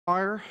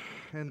Fire,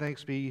 and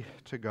thanks be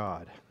to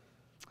God.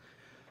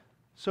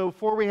 So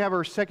before we have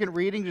our second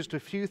reading, just a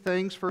few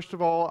things. First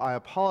of all, I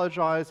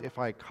apologize if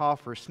I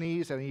cough or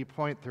sneeze at any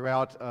point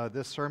throughout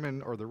this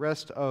sermon or the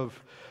rest of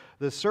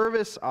the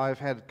service. I've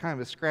had kind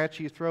of a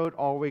scratchy throat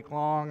all week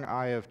long.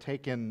 I have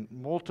taken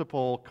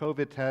multiple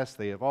COVID tests.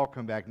 They have all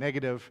come back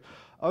negative.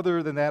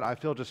 Other than that, I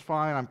feel just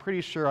fine. I'm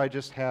pretty sure I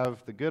just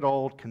have the good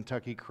old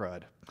Kentucky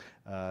crud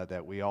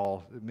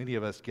that many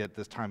of us get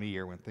this time of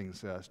year when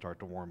things start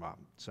to warm up.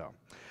 So,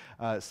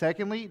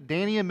 secondly,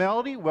 Danny and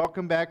Melody,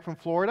 welcome back from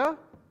Florida.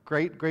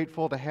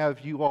 Grateful to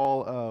have you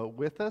all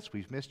with us.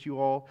 We've missed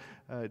you all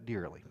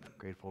dearly.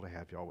 Grateful to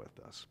have you all with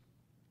us.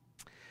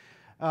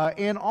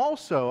 And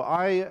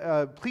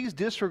also, please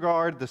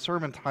disregard the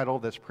sermon title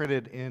that's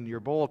printed in your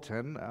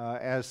bulletin.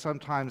 As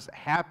sometimes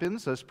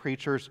happens, as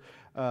preachers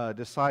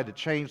decide to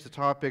change the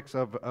topics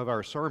of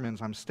our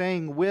sermons. I'm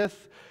staying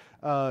with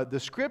the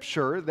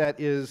scripture that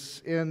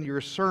is in your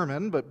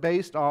sermon, but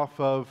based off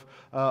of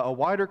a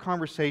wider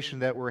conversation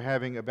that we're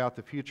having about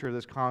the future of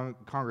this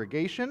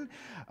congregation,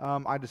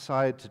 I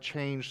decided to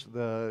change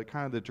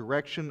the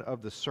direction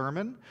of the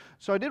sermon.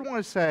 So I did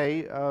want to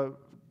say,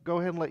 go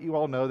ahead and let you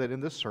all know that in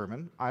this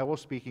sermon, I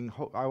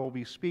will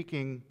be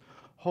speaking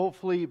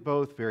hopefully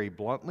both very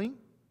bluntly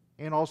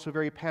and also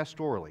very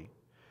pastorally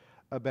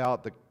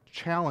about the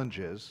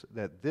challenges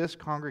that this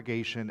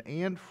congregation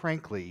and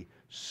frankly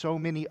so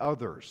many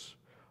others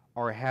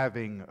are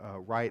having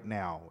right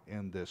now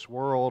in this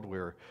world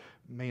where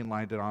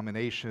mainline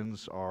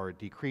denominations are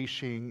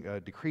decreasing,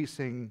 and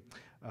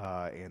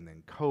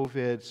then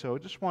COVID. So I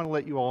just want to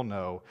let you all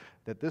know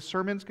that this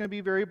sermon is going to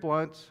be very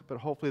blunt, but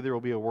hopefully there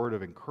will be a word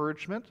of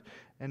encouragement,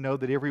 and know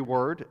that every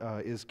word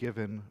is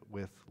given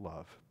with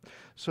love.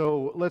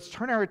 So let's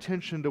turn our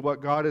attention to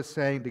what God is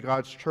saying to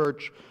God's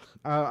church.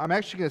 I'm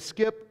actually going to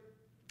skip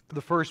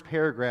the first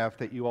paragraph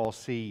that you all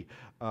see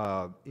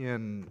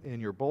in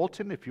your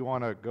bulletin. If you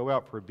want to go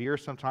out for a beer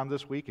sometime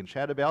this week and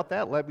chat about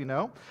that, let me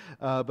know.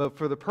 But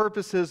for the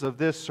purposes of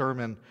this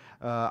sermon,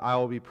 I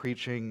will be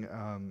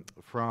preaching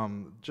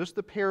from just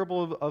the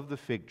parable of the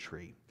fig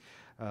tree.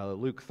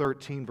 Luke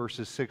 13,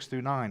 verses 6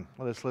 through 9.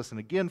 Let us listen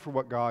again for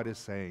what God is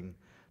saying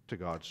to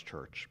God's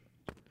church.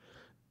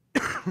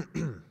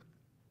 And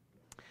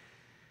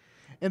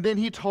then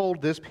he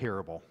told this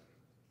parable.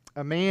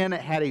 A man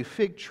had a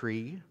fig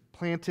tree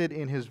planted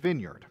in his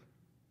vineyard,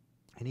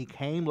 and he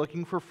came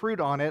looking for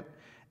fruit on it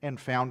and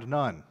found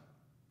none.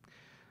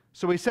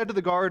 So he said to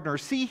the gardener,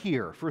 "See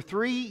here, for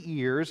 3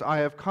 years I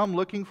have come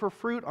looking for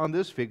fruit on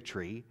this fig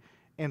tree,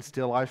 and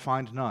still I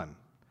find none.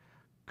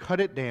 Cut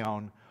it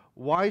down.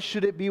 Why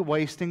should it be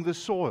wasting the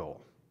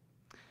soil?"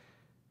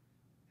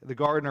 The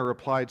gardener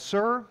replied,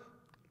 "Sir,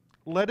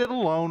 let it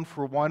alone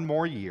for 1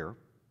 more year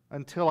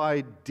until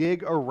I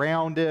dig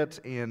around it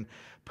and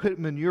put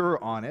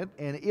manure on it,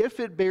 and if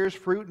it bears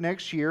fruit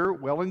next year,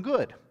 well and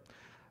good.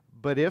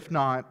 But if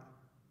not,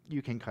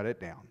 you can cut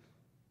it down."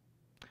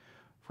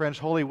 Friends,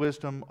 holy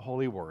wisdom,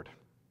 holy word.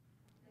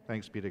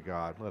 Thanks be to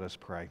God. Let us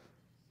pray.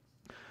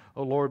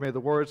 O Lord, may the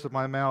words of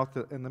my mouth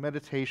and the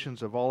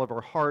meditations of all of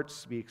our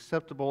hearts be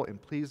acceptable and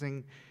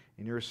pleasing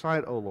in your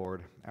sight, O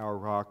Lord, our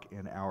rock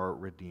and our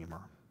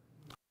Redeemer.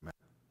 Amen.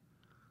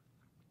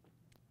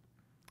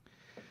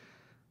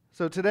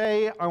 So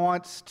today I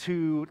want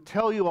to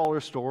tell you all a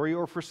story,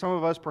 or for some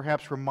of us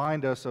perhaps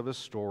remind us of a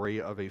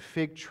story of a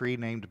fig tree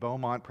named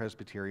Beaumont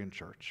Presbyterian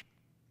Church.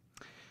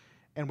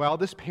 And while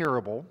this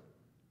parable,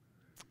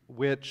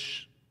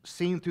 which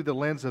seen through the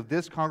lens of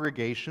this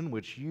congregation,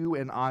 which you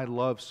and I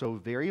love so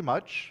very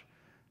much,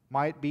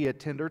 might be a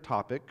tender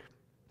topic,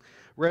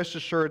 rest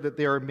assured that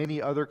there are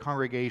many other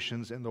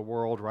congregations in the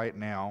world right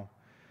now,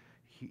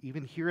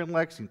 even here in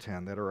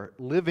Lexington, that are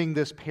living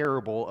this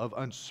parable of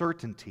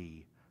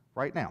uncertainty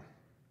right now.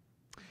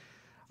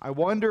 I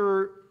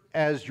wonder,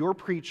 as your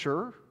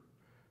preacher,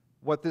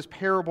 what this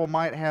parable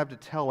might have to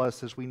tell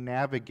us as we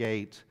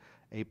navigate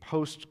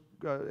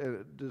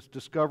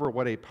discover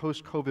what a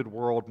post-COVID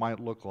world might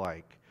look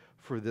like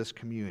for this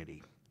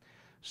community.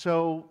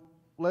 So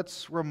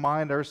let's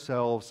remind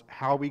ourselves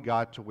how we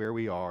got to where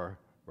we are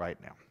right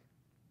now.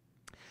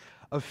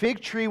 A fig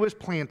tree was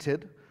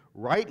planted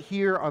right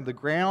here on the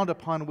ground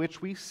upon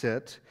which we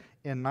sit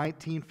in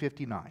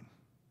 1959.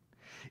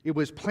 It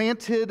was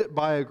planted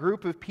by a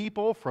group of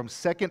people from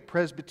Second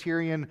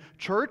Presbyterian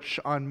Church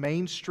on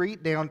Main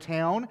Street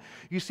downtown.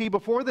 You see,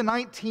 before the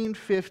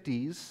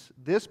 1950s,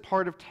 this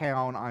part of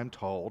town, I'm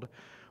told,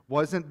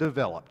 wasn't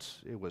developed.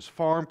 It was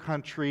farm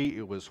country,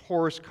 it was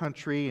horse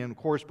country, and of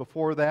course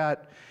before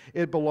that,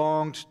 it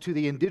belonged to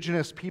the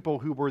indigenous people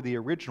who were the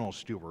original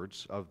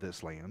stewards of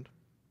this land.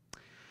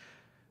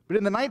 But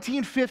in the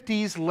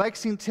 1950s,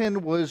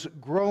 Lexington was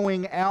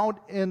growing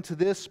out into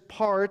this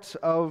part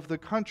of the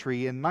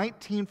country. In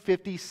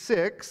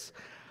 1956,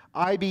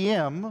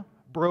 IBM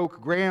broke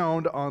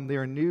ground on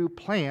their new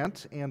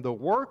plant, and the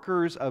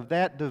workers of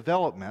that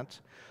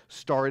development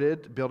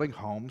started building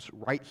homes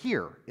right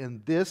here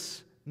in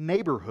this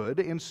neighborhood.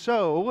 And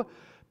so,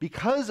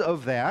 because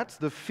of that,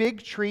 the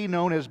fig tree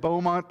known as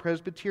Beaumont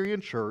Presbyterian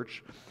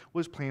Church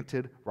was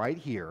planted right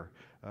here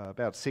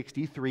about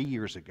 63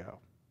 years ago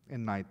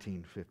in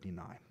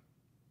 1959.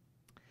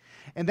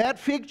 And that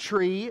fig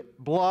tree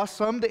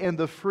blossomed and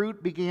the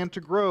fruit began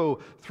to grow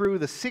through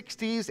the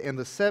 60s and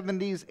the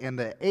 70s and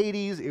the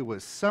 80s. It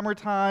was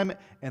summertime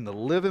and the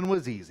living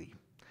was easy.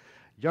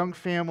 Young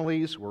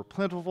families were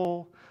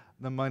plentiful.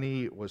 The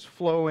money was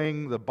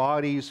flowing. The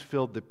bodies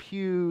filled the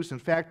pews. In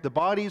fact, the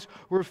bodies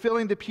were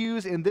filling the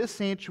pews in this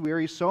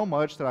sanctuary so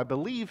much that I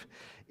believe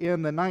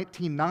in the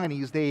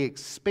 1990s they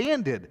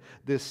expanded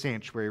this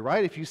sanctuary,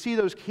 right? If you see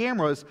those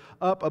cameras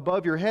up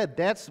above your head,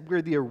 that's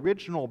where the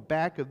original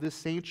back of this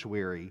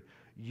sanctuary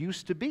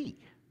used to be.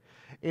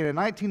 And in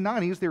the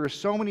 1990s, there were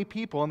so many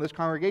people in this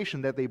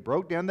congregation that they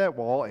broke down that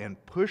wall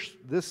and pushed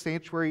this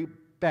sanctuary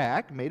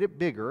back, made it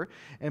bigger,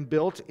 and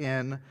built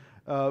in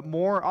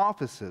more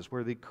offices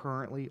where they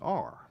currently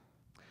are.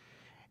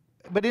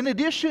 But in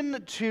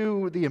addition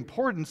to the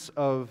importance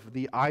of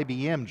the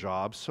IBM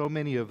job, so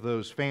many of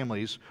those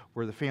families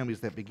were the families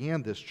that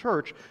began this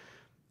church,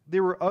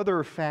 there were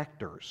other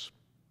factors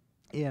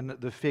in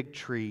the fig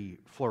tree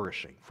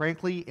flourishing.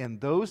 Frankly, in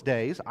those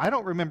days, I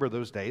don't remember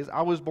those days.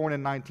 I was born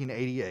in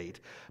 1988.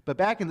 But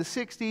back in the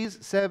 60s,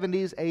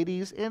 70s,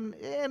 80s,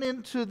 and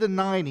into the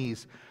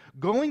 90s,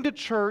 going to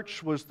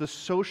church was the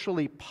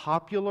socially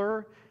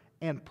popular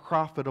and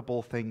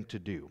profitable thing to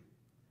do.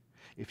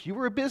 If you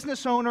were a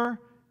business owner,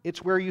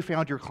 it's where you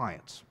found your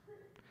clients.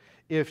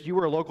 If you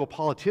were a local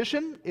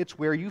politician, it's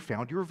where you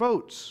found your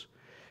votes.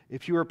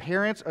 If you were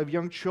parents of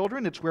young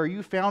children, it's where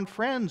you found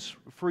friends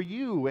for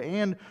you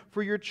and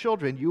for your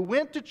children. You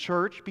went to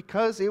church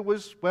because it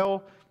was,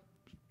 well,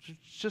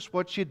 just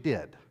what you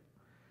did.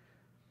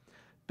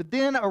 But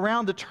then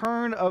around the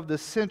turn of the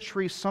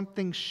century,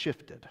 something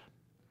shifted.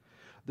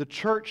 The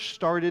church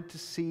started to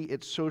see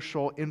its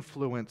social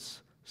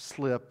influence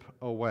slip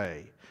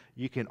away.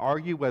 You can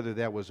argue whether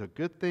that was a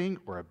good thing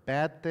or a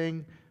bad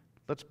thing.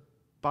 Let's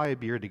buy a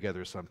beer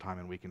together sometime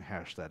and we can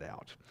hash that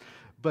out.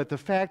 But the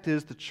fact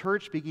is, the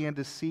church began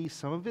to see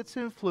some of its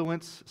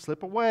influence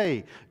slip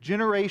away.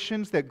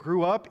 Generations that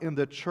grew up in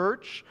the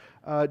church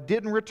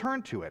didn't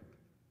return to it.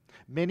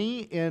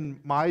 Many in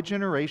my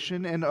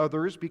generation and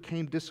others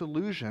became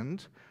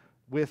disillusioned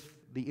with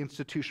the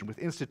institution, with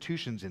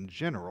institutions in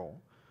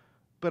general,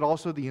 but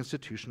also the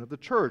institution of the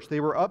church. They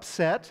were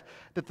upset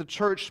that the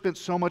church spent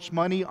so much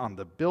money on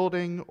the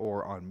building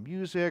or on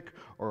music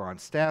or on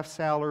staff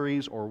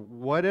salaries or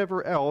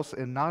whatever else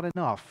and not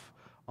enough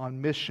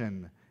on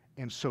mission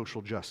and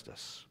social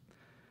justice.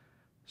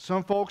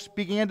 Some folks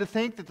began to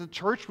think that the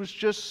church was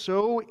just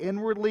so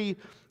inwardly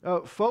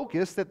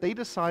focused that they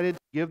decided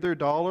to give their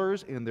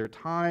dollars and their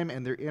time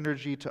and their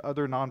energy to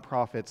other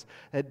nonprofits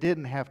that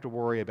didn't have to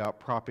worry about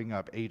propping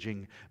up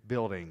aging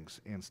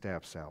buildings and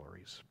staff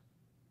salaries.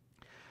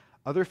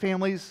 Other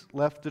families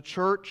left the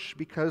church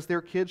because their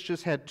kids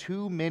just had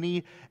too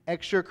many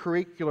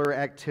extracurricular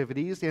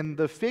activities, and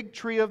the fig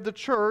tree of the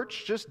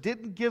church just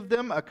didn't give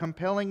them a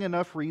compelling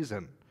enough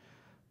reason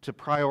to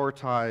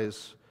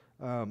prioritize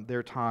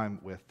their time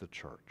with the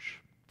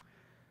church.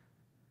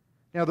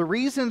 Now, the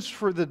reasons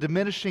for the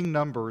diminishing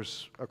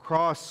numbers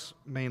across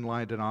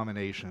mainline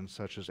denominations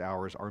such as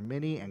ours are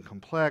many and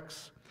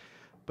complex,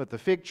 but the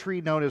fig tree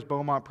known as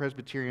Beaumont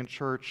Presbyterian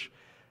Church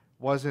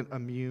wasn't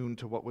immune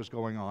to what was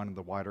going on in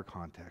the wider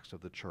context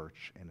of the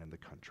church and in the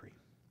country.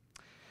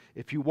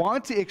 If you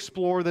want to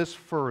explore this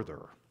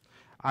further,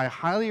 I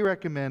highly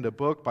recommend a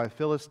book by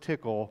Phyllis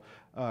Tickle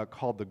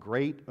called The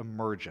Great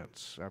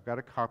Emergence. I've got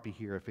a copy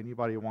here if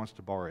anybody wants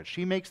to borrow it.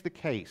 She makes the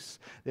case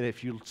that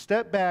if you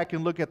step back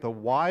and look at the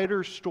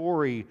wider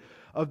story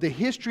of the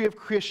history of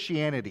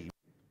Christianity,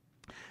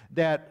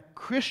 that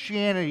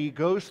Christianity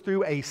goes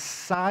through a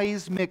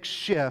seismic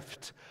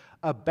shift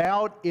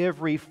about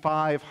every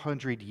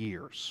 500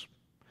 years.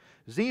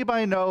 Does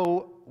anybody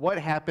know what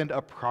happened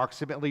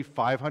approximately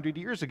 500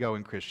 years ago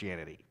in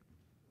Christianity?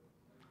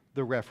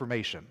 The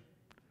Reformation.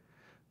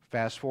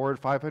 Fast forward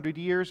 500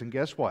 years, and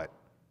guess what?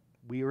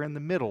 We are in the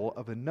middle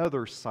of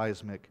another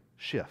seismic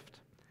shift.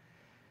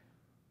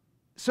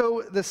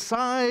 So the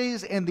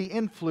size and the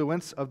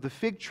influence of the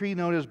fig tree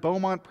known as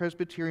Beaumont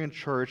Presbyterian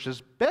Church, as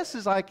best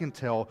as I can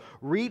tell,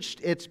 reached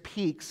its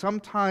peak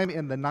sometime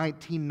in the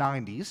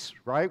 1990s,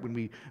 right,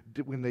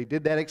 when they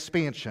did that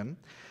expansion.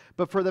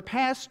 But for the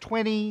past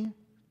 20,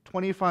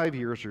 25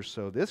 years or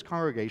so, this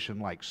congregation,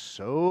 like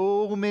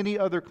so many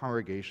other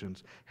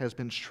congregations, has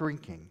been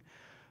shrinking.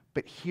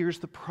 But here's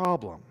the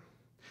problem.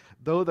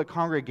 Though the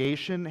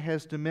congregation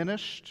has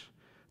diminished,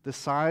 the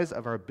size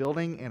of our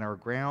building and our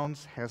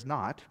grounds has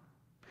not.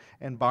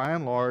 And by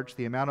and large,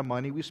 the amount of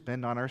money we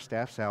spend on our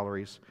staff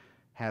salaries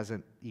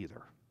hasn't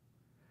either.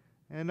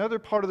 And another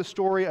part of the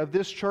story of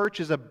this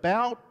church is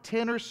about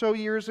 10 or so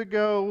years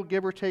ago,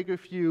 give or take a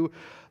few,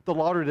 the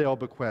Lauderdale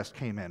bequest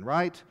came in,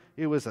 right?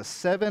 It was a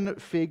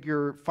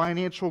 7-figure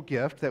financial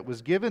gift that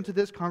was given to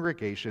this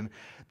congregation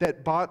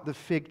that bought the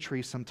fig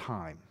tree some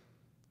time.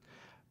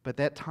 But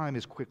that time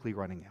is quickly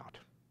running out.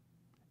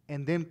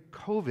 And then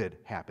COVID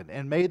happened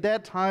and made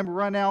that time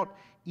run out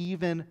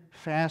even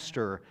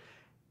faster.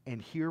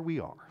 And here we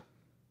are.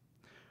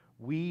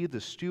 We,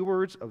 the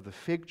stewards of the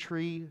fig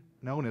tree,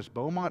 known as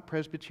Beaumont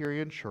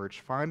Presbyterian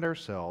Church, find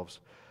ourselves,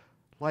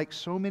 like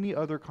so many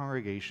other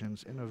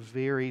congregations, in a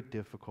very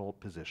difficult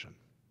position.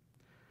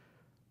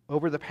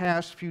 Over the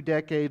past few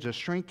decades, a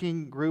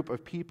shrinking group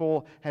of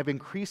people have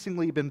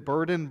increasingly been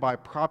burdened by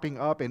propping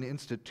up an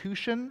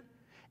institution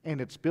and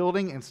its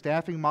building and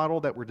staffing model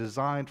that were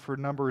designed for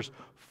numbers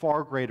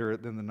far greater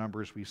than the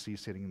numbers we see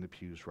sitting in the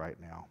pews right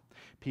now.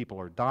 People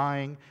are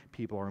dying,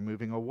 people are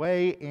moving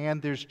away,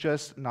 and there's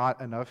just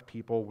not enough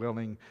people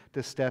willing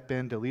to step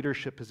into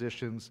leadership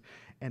positions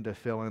and to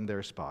fill in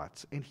their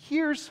spots. And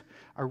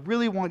I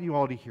really want you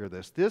all to hear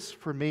this. This,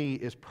 for me,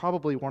 is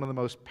probably one of the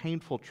most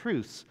painful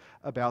truths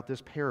about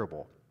this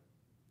parable.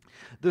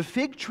 The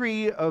fig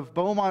tree of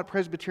Beaumont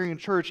Presbyterian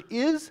Church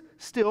is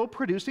still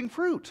producing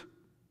fruit,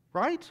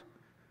 right?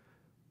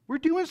 We're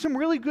doing some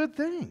really good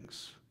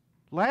things.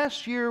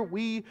 Last year,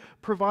 we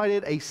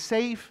provided a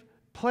safe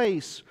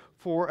place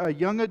for a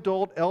young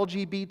adult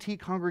LGBT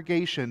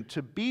congregation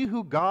to be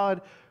who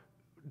God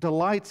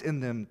delights in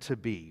them to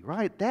be,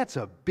 right? That's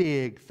a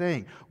big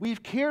thing.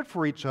 We've cared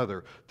for each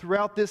other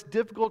throughout this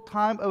difficult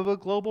time of a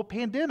global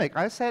pandemic.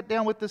 I sat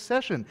down with the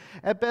session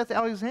at Beth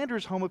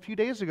Alexander's home a few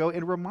days ago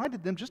and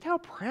reminded them just how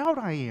proud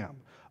I am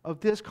of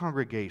this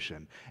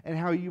congregation and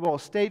how you all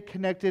stayed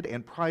connected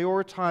and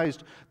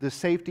prioritized the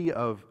safety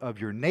of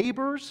your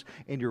neighbors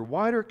and your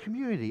wider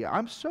community.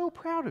 I'm so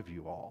proud of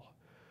you all.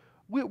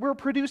 We're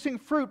producing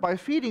fruit by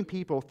feeding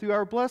people through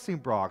our blessing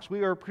blocks.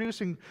 We are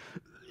producing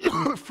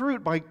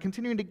fruit by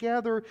continuing to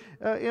gather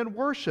in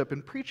worship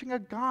and preaching a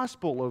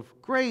gospel of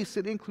grace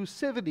and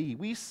inclusivity.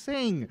 We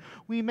sing,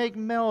 we make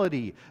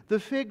melody. The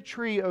fig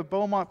tree of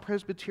Beaumont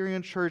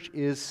Presbyterian Church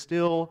is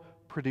still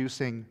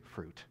producing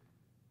fruit.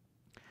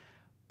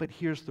 But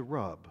here's the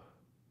rub.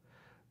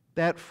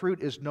 That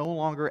fruit is no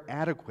longer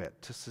adequate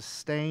to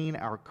sustain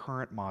our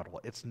current model.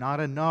 It's not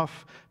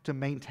enough to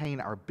maintain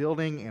our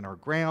building and our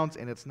grounds,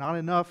 and it's not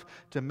enough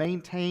to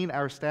maintain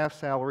our staff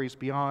salaries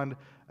beyond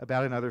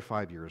about another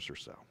 5 years or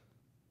so.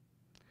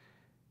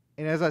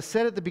 And as I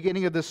said at the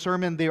beginning of this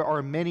sermon, there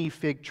are many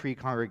fig tree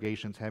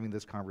congregations having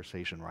this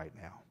conversation right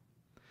now.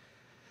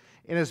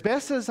 And as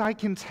best as I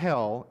can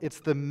tell, it's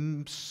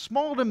the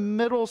small to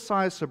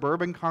middle-sized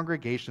suburban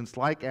congregations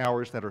like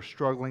ours that are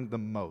struggling the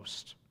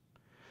most.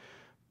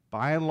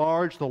 By and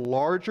large, the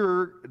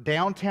larger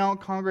downtown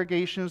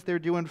congregations, they're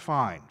doing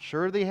fine.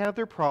 Sure, they have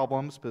their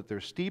problems, but their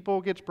steeple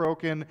gets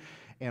broken,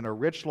 and a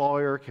rich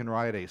lawyer can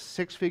write a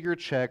six-figure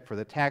check for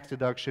the tax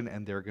deduction,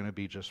 and they're going to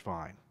be just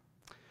fine.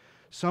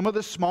 Some of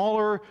the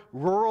smaller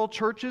rural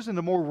churches in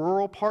the more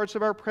rural parts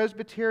of our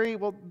presbytery,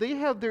 well, they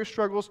have their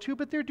struggles too,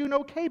 but they're doing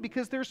okay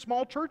because they're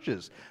small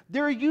churches.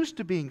 They're used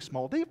to being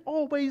small. They've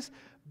always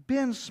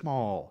been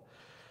small.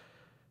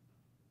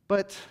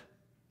 But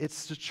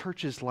it's the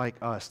churches like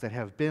us that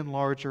have been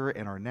larger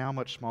and are now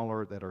much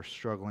smaller that are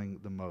struggling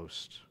the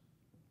most.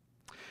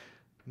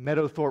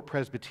 Meadowthorpe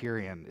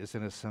Presbyterian is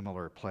in a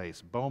similar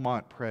place.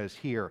 Beaumont Pres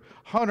here.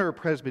 Hunter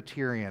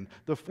Presbyterian,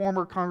 the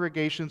former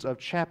congregations of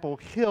Chapel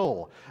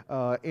Hill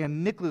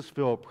and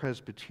Nicholasville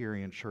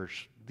Presbyterian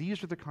Church.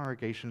 These are the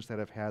congregations that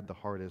have had the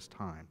hardest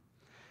time.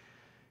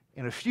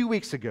 And a few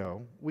weeks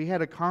ago, we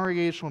had a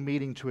congregational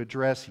meeting to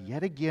address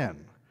yet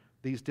again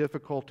these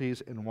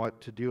difficulties and what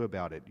to do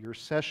about it. Your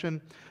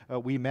session,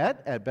 we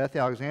met at Beth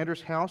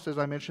Alexander's house, as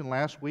I mentioned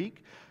last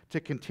week, to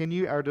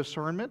continue our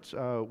discernment.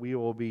 We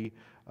will be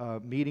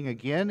meeting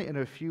again in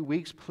a few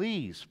weeks.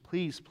 Please,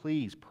 please,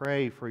 please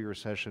pray for your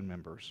session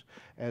members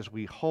as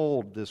we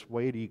hold this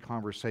weighty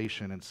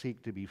conversation and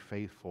seek to be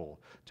faithful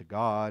to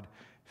God,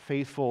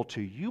 faithful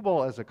to you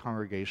all as a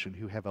congregation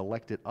who have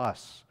elected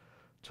us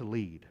to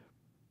lead.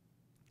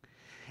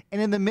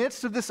 And in the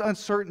midst of this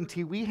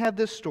uncertainty, we have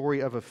this story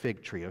of a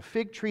fig tree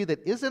that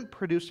isn't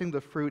producing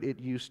the fruit it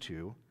used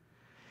to.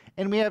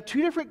 And we have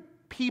two different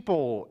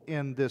people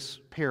in this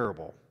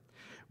parable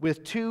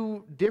with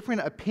two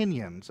different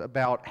opinions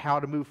about how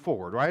to move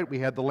forward, right? We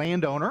have the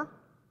landowner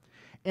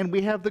and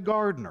we have the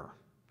gardener.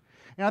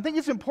 And I think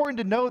it's important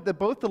to note that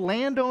both the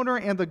landowner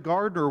and the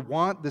gardener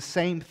want the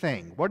same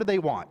thing. What do they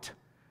want?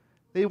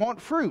 They want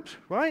fruit,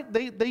 right?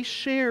 They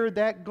share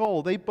that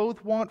goal. They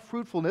both want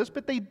fruitfulness,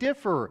 but they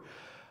differ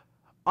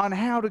on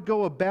how to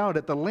go about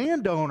it. The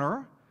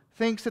landowner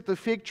thinks that the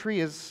fig tree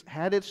has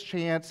had its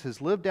chance, has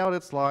lived out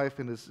its life,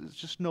 and is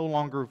just no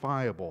longer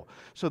viable.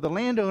 So the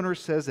landowner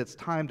says it's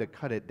time to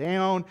cut it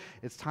down,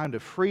 it's time to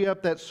free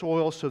up that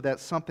soil so that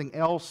something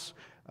else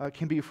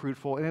can be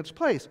fruitful in its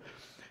place.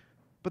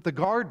 But the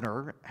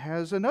gardener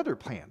has another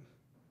plan.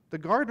 The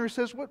gardener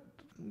says,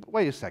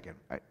 wait a second,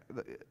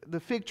 the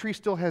fig tree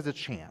still has a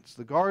chance.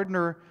 The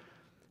gardener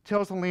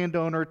tells the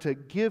landowner to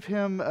give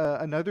him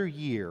another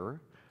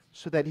year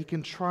so that he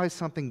can try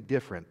something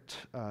different,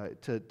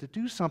 to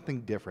do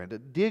something different, to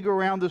dig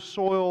around the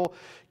soil,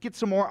 get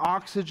some more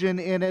oxygen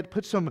in it,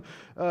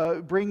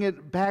 bring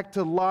it back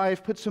to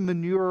life, put some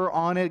manure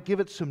on it, give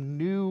it some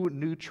new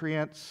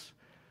nutrients.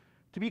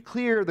 To be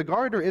clear, the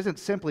gardener isn't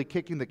simply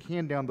kicking the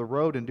can down the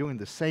road and doing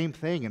the same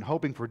thing and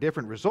hoping for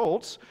different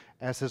results.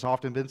 As has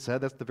often been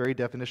said, that's the very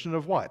definition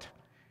of what?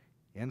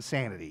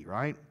 Insanity,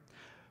 right?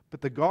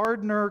 But the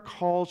gardener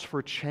calls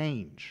for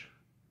change,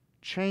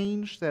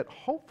 change that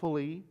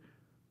hopefully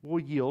will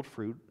yield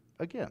fruit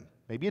again.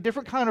 Maybe a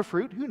different kind of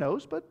fruit, who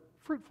knows, but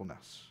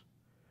fruitfulness.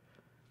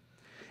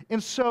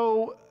 And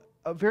so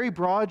a very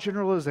broad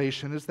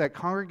generalization is that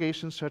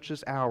congregations such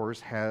as ours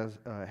have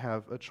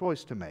a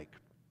choice to make.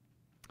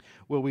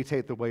 Will we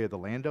take the way of the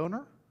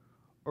landowner,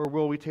 or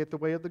will we take the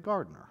way of the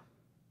gardener?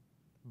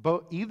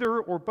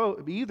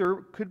 Either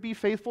could be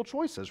faithful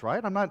choices,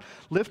 right? I'm not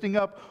lifting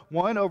up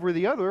one over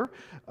the other.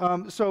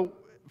 So,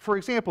 for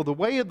example, the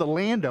way of the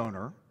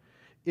landowner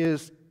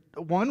is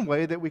one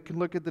way that we can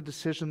look at the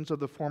decisions of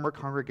the former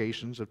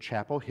congregations of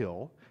Chapel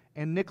Hill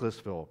and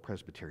Nicholasville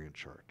Presbyterian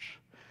Church.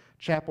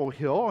 Chapel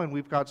Hill, and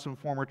we've got some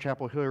former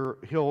Chapel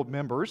Hill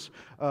members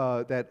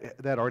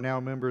that are now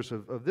members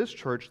of this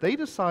church, they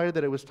decided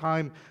that it was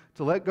time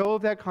to let go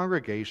of that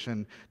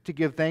congregation, to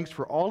give thanks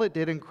for all it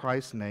did in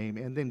Christ's name,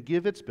 and then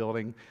give its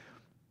building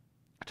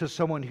to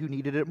someone who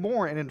needed it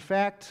more. And in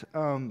fact,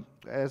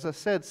 as I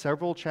said,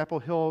 several Chapel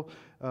Hill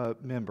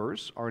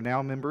members are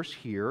now members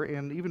here,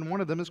 and even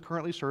one of them is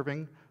currently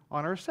serving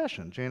on our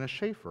session, Janice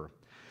Schaefer.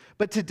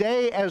 But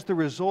today, as the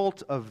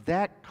result of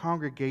that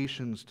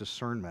congregation's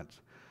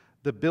discernment,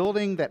 the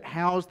building that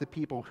housed the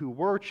people who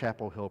were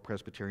Chapel Hill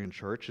Presbyterian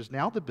Church is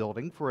now the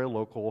building for a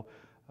local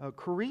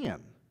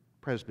Korean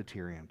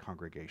Presbyterian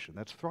congregation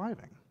that's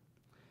thriving.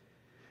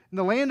 And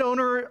the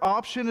landowner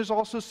option is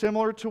also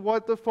similar to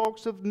what the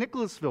folks of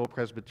Nicholasville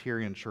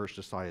Presbyterian Church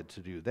decided to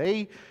do.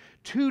 They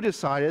too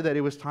decided that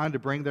it was time to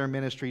bring their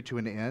ministry to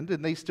an end,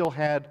 and they still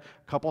had a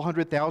couple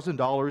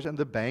 $100,000 in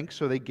the bank,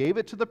 so they gave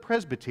it to the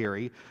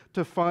presbytery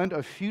to fund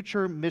a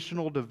future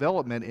missional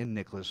development in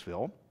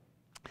Nicholasville.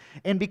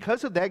 And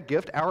because of that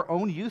gift, our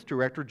own youth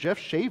director, Jeff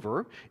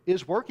Shaver,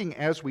 is working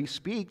as we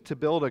speak to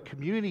build a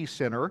community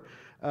center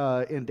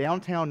in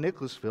downtown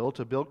Nicholasville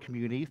to build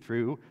community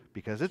through,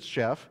 because it's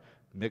Jeff,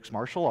 mixed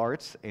martial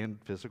arts and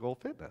physical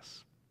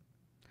fitness.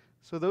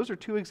 So those are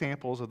two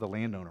examples of the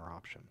landowner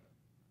option.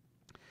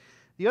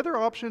 The other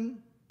option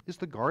is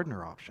the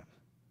gardener option.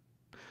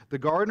 The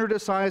gardener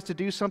decides to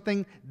do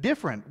something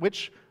different,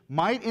 which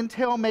might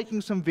entail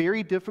making some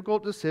very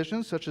difficult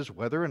decisions, such as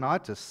whether or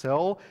not to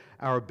sell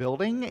our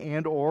building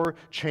and or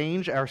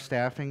change our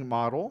staffing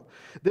model.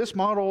 This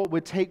model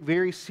would take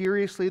very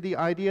seriously the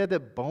idea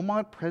that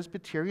Beaumont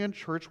Presbyterian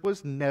Church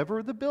was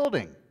never the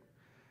building.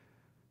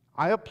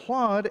 I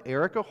applaud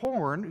Erica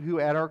Horn, who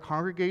at our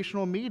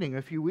congregational meeting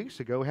a few weeks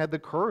ago had the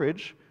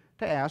courage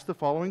to ask the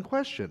following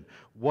question: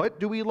 what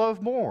do we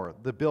love more,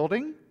 the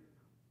building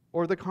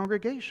or the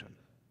congregation?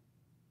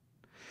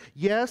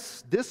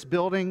 Yes, this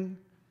building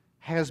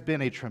has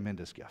been a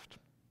tremendous gift.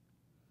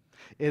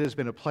 It has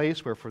been a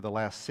place where for the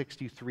last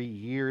 63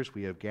 years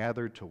we have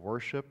gathered to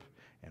worship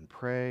and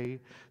pray,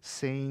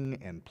 sing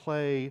and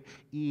play,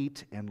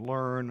 eat and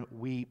learn,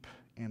 weep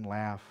and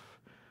laugh.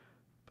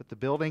 But the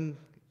building,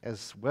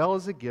 as well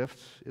as a gift,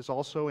 is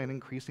also an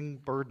increasing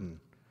burden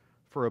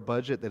for a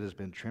budget that has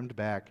been trimmed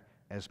back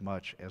as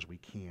much as we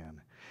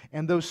can.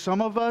 And though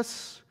some of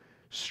us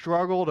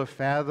struggle to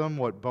fathom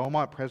what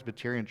Beaumont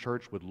Presbyterian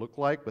Church would look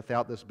like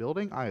without this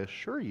building, I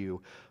assure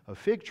you, a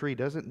fig tree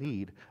doesn't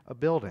need a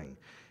building.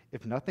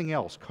 If nothing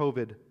else,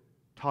 COVID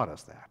taught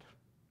us that.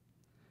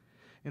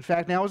 In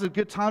fact, now is a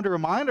good time to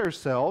remind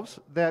ourselves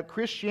that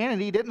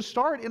Christianity didn't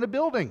start in a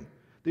building.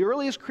 The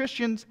earliest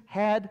Christians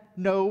had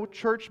no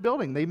church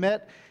building. They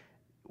met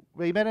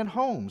in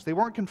homes. They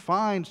weren't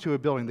confined to a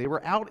building. They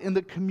were out in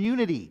the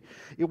community.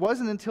 It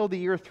wasn't until the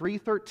year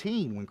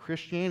 313, when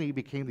Christianity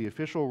became the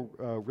official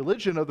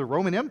religion of the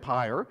Roman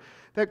Empire,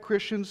 that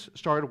Christians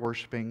started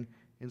worshiping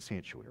in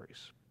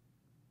sanctuaries.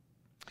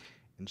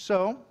 And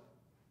so,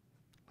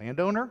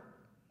 landowner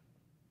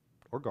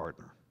or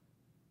gardener,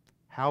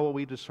 how will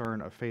we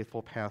discern a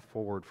faithful path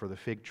forward for the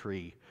fig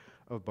tree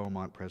of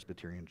Beaumont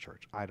Presbyterian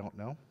Church? I don't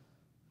know.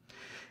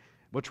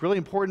 What's really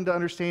important to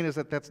understand is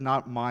that that's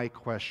not my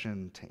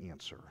question to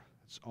answer.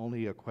 It's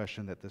only a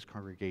question that this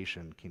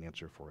congregation can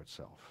answer for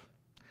itself.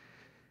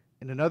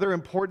 And another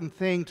important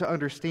thing to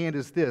understand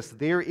is this: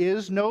 there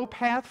is no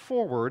path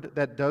forward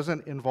that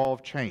doesn't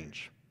involve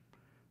change.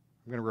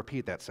 I'm going to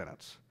repeat that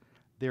sentence.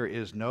 There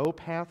is no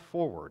path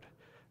forward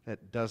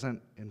that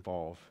doesn't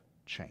involve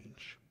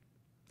change.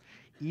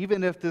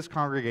 Even if this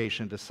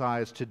congregation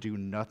decides to do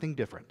nothing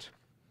different,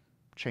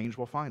 change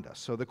will find us.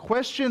 So the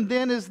question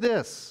then is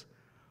this: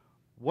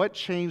 what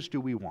change do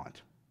we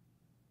want?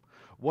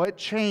 What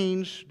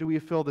change do we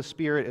feel the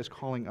Spirit is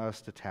calling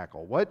us to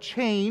tackle? What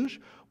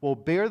change will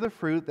bear the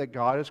fruit that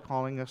God is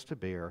calling us to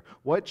bear?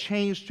 What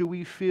change do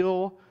we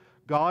feel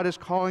God is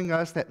calling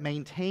us that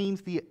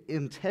maintains the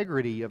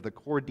integrity of the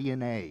core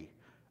DNA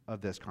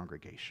of this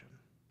congregation?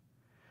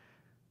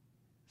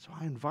 So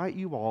I invite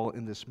you all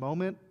in this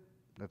moment,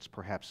 that's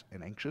perhaps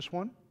an anxious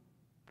one,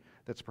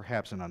 that's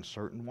perhaps an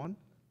uncertain one,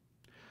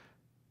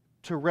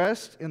 to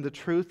rest in the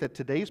truth that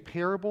today's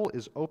parable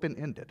is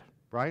open-ended,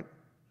 right?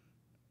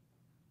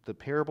 The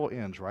parable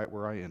ends right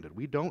where I ended.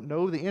 We don't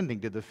know the ending.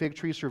 Did the fig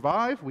tree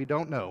survive? We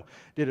don't know.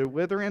 Did it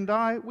wither and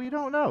die? We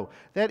don't know.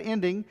 That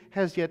ending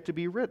has yet to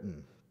be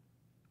written.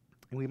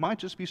 And we might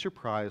just be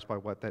surprised by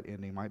what that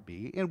ending might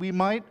be, and we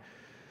might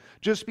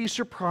just be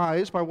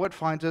surprised by what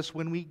finds us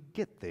when we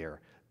get there.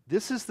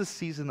 This is the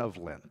season of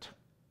Lent.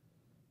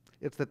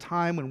 It's the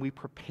time when we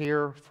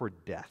prepare for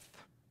death.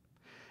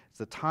 It's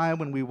the time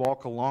when we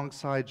walk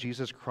alongside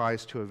Jesus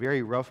Christ to a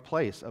very rough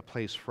place, a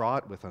place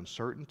fraught with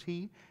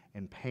uncertainty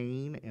and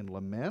pain and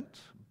lament,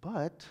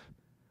 but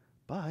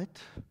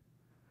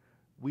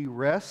we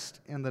rest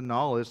in the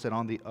knowledge that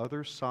on the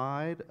other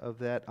side of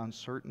that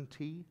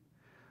uncertainty,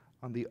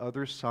 on the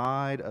other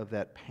side of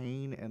that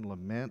pain and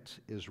lament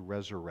is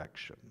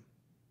resurrection.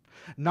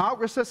 Not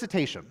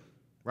resuscitation,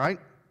 right?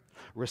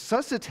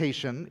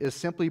 Resuscitation is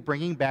simply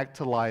bringing back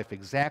to life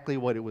exactly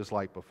what it was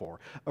like before.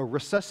 A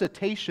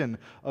resuscitation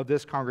of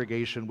this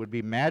congregation would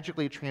be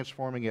magically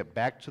transforming it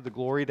back to the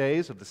glory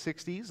days of the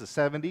 60s, the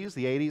 70s,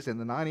 the 80s, and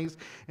the 90s.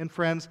 And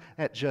friends,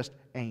 that just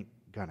ain't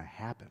gonna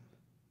happen.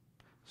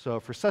 So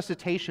if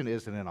resuscitation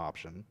isn't an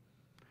option,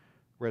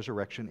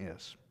 resurrection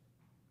is.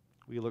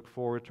 We look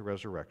forward to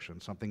resurrection,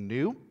 something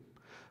new,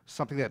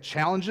 something that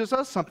challenges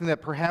us, something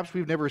that perhaps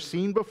we've never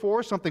seen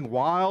before, something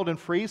wild and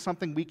free,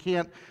 something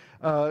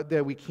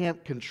that we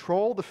can't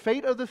control. The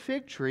fate of the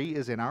fig tree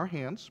is in our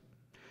hands,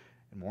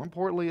 and more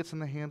importantly, it's in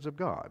the hands of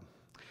God.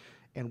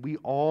 And we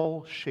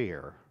all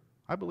share,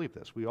 I believe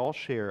this, we all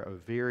share a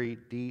very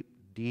deep,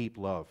 deep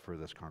love for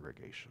this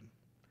congregation.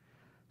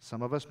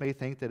 Some of us may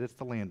think that it's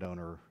the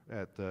landowner,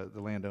 the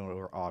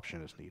landowner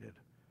option is needed.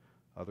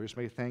 Others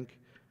may think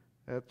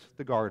that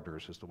the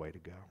gardeners is the way to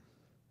go.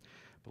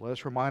 But let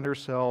us remind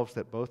ourselves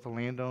that both the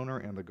landowner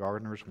and the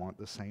gardeners want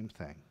the same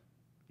thing,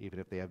 even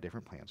if they have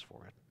different plans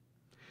for it.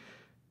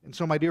 And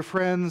so, my dear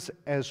friends,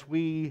 as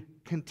we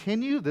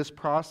continue this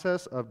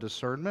process of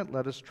discernment,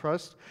 let us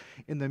trust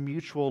in the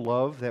mutual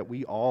love that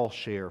we all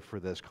share for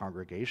this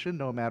congregation,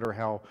 no matter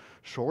how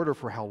short or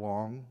for how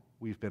long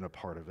we've been a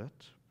part of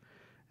it.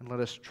 And let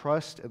us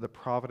trust in the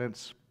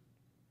providence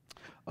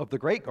of the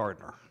great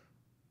gardener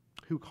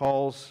who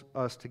calls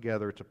us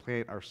together to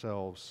plant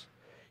ourselves,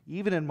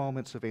 even in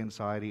moments of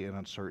anxiety and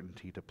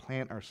uncertainty, to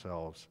plant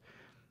ourselves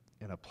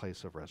in a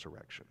place of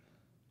resurrection.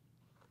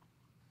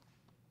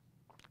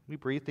 We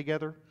breathe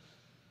together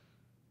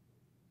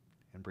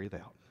and breathe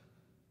out.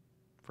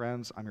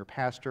 Friends, I'm your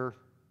pastor.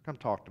 Come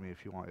talk to me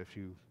if you want, if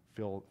you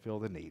feel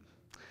the need.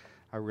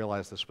 I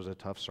realize this was a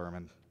tough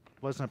sermon.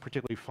 It wasn't a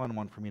particularly fun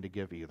one for me to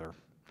give either.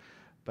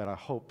 But I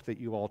hope that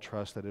you all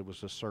trust that it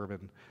was a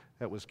sermon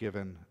that was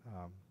given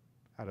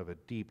out of a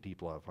deep,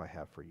 deep love I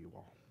have for you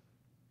all.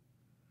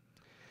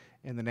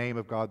 In the name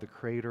of God, the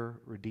Creator,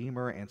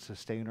 Redeemer, and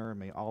Sustainer,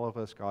 may all of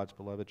us, God's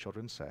beloved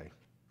children, say,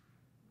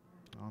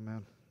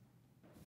 Amen.